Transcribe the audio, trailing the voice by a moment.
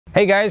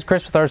Hey guys,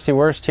 Chris with RC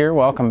Worst here.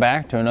 Welcome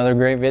back to another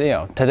great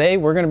video. Today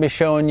we're going to be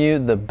showing you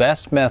the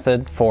best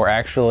method for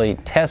actually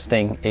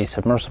testing a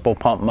submersible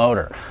pump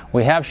motor.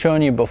 We have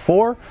shown you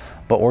before,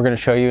 but we're going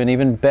to show you an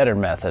even better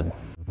method.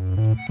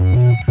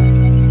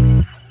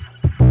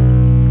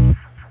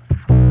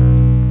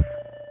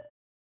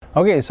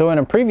 Okay, so in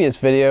a previous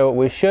video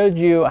we showed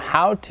you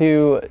how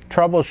to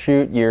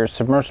troubleshoot your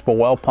submersible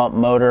well pump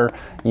motor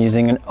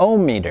using an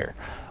ohmmeter.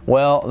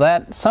 Well,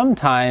 that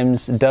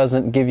sometimes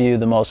doesn't give you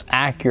the most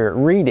accurate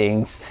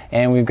readings,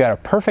 and we've got a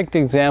perfect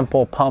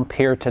example pump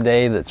here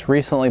today that's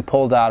recently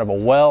pulled out of a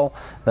well.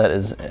 That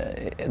is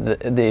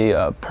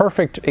the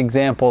perfect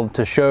example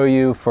to show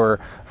you for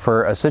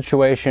a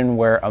situation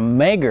where a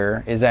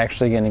Megger is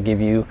actually going to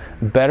give you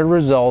better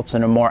results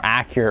and a more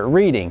accurate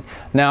reading.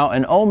 Now,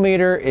 an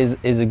ohmmeter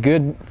is a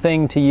good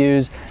thing to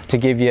use to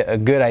give you a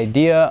good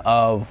idea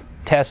of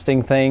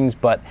testing things,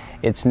 but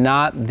it's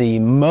not the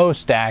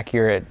most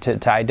accurate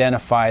to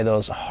identify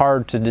those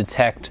hard to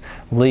detect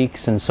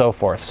leaks and so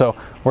forth. So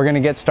we're going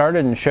to get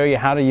started and show you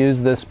how to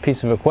use this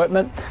piece of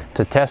equipment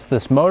to test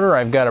this motor.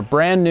 I've got a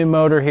brand new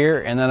motor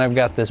here, and then I've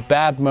got this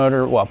bad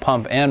motor, well,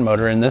 pump and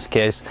motor in this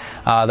case,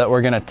 that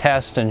we're going to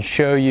test and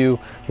show you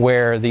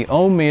where the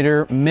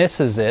ohmmeter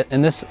misses it.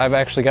 And this, I've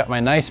actually got my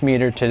nice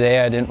meter today.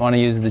 I didn't want to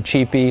use the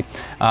cheapie,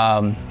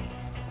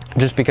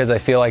 just because I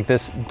feel like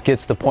this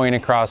gets the point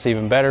across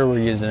even better. We're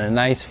using a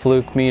nice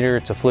Fluke meter.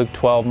 It's a Fluke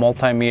 12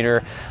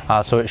 multimeter,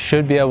 so it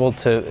should be able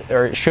to,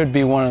 or it should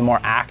be one of the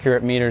more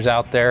accurate meters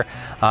out there.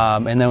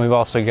 And then we've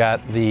also got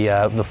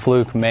the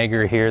Fluke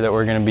Megger here that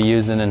we're going to be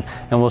using, and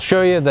we'll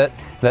show you that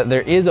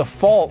there is a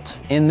fault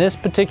in this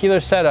particular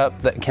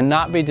setup that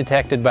cannot be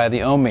detected by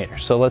the ohmmeter.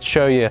 So let's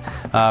show you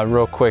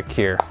real quick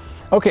here.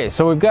 Okay,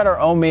 so we've got our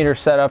ohmmeter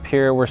set up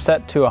here. We're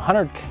set to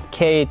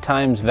 100K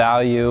times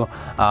value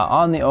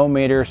on the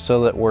ohmmeter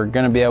so that we're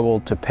going to be able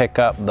to pick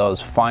up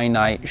those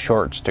finite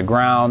shorts to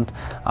ground.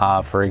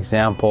 For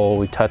example,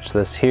 we touch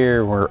this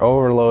here, we're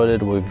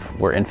overloaded,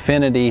 we're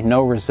infinity,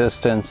 no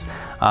resistance.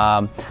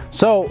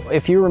 So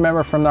if you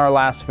remember from our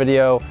last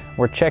video,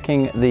 we're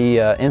checking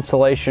the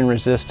insulation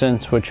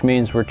resistance, which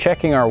means we're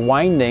checking our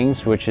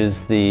windings, which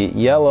is the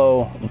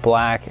yellow,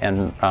 black,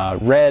 and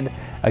red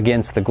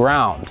against the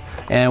ground.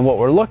 And what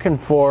we're looking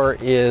for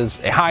is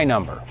a high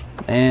number.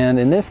 And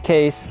in this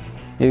case,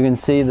 you can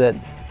see that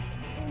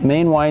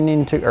main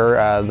winding to,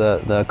 or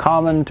the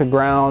common to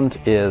ground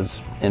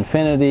is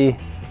infinity,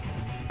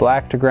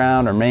 black to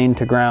ground or main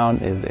to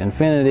ground is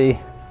infinity,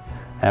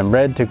 and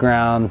red to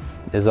ground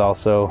is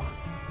also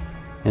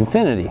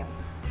infinity.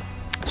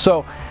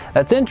 So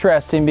that's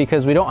interesting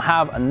because we don't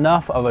have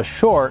enough of a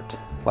short,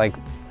 like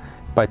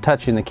by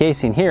touching the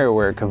casing here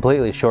where it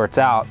completely shorts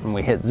out and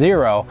we hit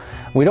zero,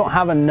 we don't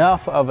have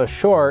enough of a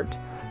short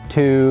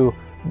to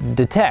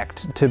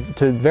detect, to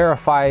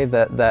verify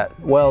that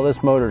well,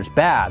 this motor is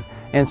bad.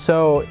 And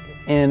so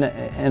in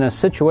a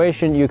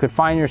situation you could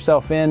find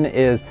yourself in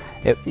is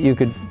if you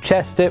could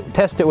test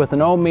it with an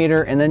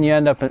ohmmeter, and then you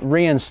end up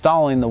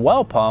reinstalling the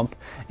well pump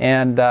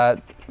and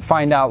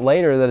find out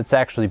later that it's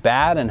actually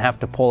bad and have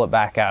to pull it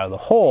back out of the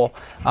hole.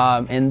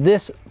 And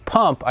this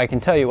pump, I can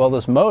tell you, well,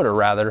 this motor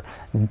rather,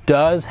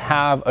 does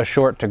have a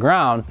short to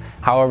ground.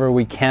 However,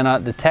 we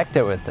cannot detect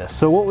it with this.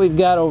 So what we've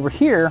got over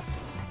here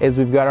is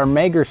we've got our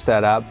Megger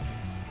set up.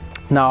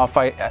 Now, if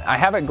I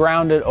have it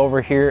grounded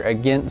over here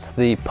against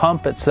the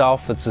pump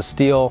itself. It's a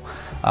steel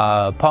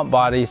pump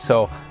body,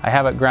 so I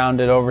have it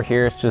grounded over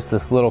here. It's just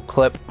this little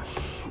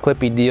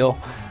clippy deal.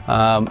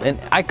 And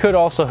I could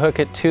also hook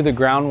it to the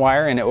ground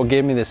wire and it will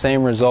give me the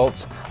same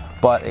results,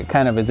 but it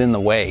kind of is in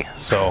the way.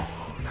 So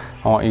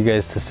I want you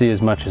guys to see as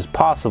much as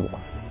possible.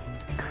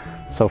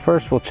 So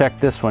first we'll check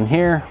this one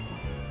here.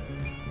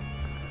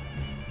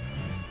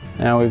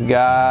 Now we've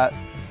got,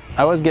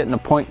 I was getting a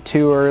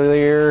 0.2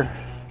 earlier.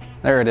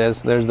 There it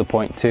is, there's the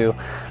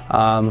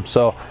 0.2.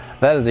 So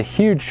that is a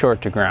huge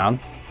short to ground.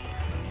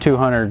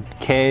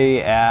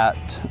 200K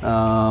at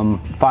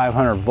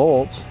 500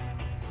 volts.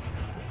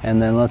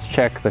 And then let's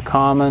check the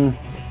common.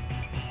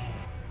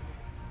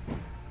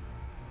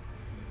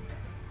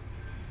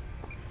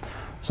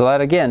 So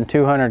that again,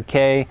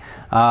 200K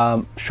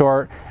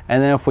short.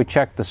 And then if we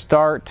check the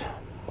start,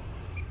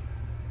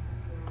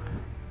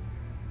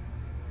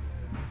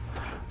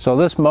 so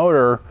this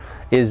motor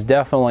is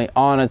definitely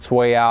on its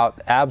way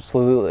out,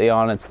 absolutely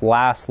on its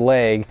last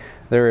leg.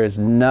 There is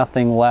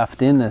nothing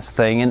left in this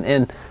thing.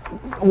 And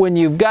when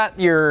you've got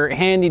your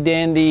handy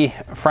dandy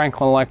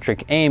Franklin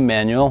Electric aim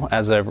manual,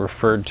 as I've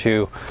referred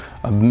to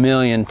a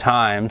million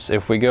times,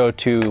 if we go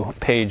to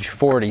page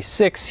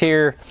 46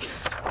 here,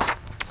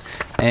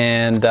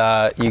 and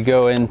you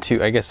go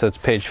into, I guess that's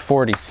page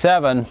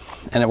 47,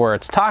 and where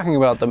it's talking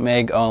about the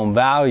meg ohm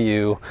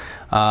value.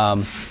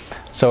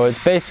 So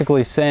it's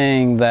basically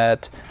saying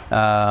that,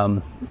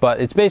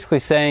 it's basically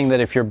saying that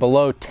if you're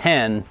below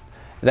 10,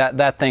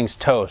 that thing's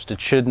toast. It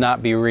should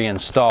not be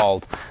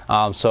reinstalled.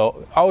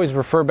 So always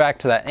refer back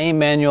to that aim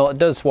manual. It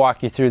does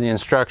walk you through the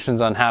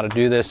instructions on how to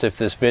do this if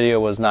this video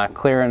was not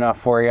clear enough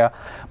for you.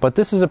 But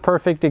this is a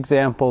perfect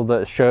example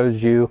that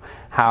shows you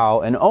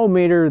how an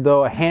ohmmeter,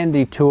 though a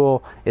handy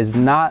tool, is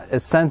not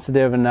as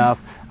sensitive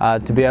enough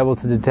to be able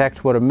to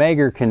detect what a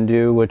Megger can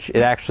do, which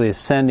it actually is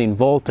sending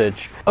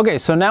voltage. Okay,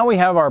 so now we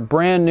have our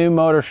brand new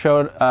motor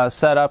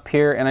set up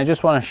here, and I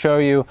just want to show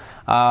you,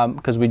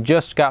 because we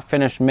just got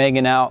finished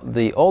megging out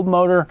the old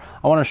motor,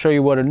 I want to show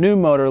you what a new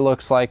motor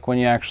looks like when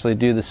you actually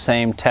do the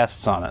same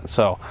tests on it.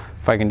 So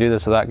if I can do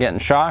this without getting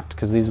shocked,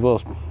 because these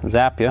will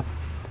zap you.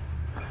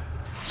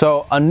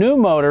 So a new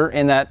motor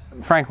in that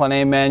Franklin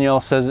A manual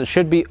says it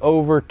should be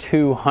over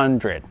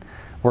 200.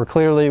 We're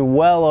clearly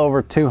well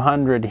over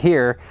 200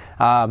 here.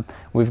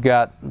 We've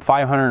got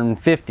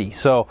 550.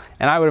 So,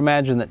 and I would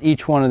imagine that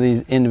each one of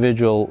these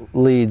individual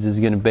leads is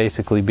going to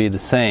basically be the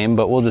same,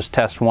 but we'll just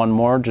test one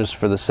more just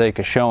for the sake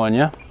of showing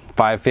you.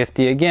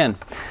 550 again.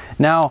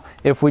 Now,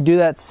 if we do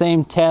that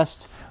same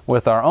test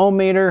with our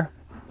ohmmeter,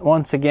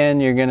 once again,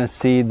 you're going to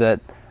see that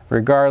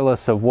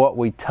regardless of what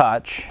we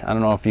touch, I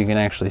don't know if you can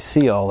actually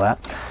see all that,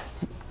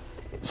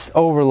 it's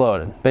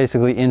overloaded,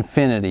 basically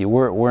infinity.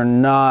 We're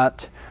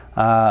not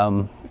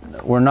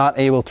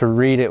able to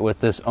read it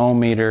with this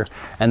ohmmeter,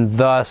 and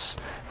thus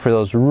for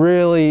those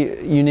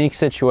really unique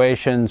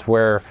situations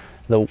where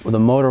the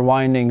motor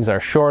windings are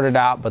shorted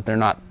out but they're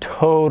not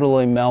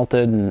totally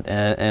melted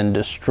and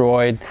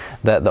destroyed,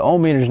 that the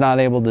ohmmeter is not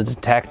able to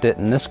detect it,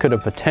 and this could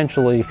have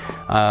potentially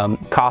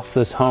cost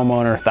this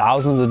homeowner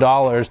thousands of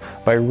dollars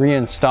by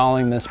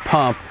reinstalling this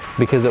pump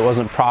because it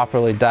wasn't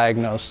properly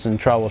diagnosed and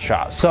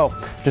troubleshot. So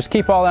just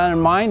keep all that in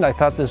mind. I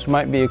thought this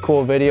might be a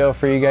cool video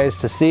for you guys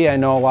to see. I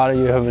know a lot of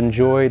you have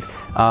enjoyed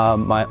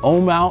my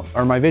ohm out,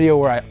 or my video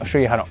where I show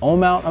you how to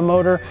ohm out a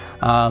motor.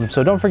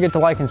 So don't forget to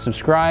like and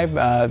subscribe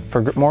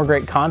for more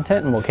great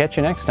content, and we'll catch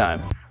you next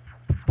time.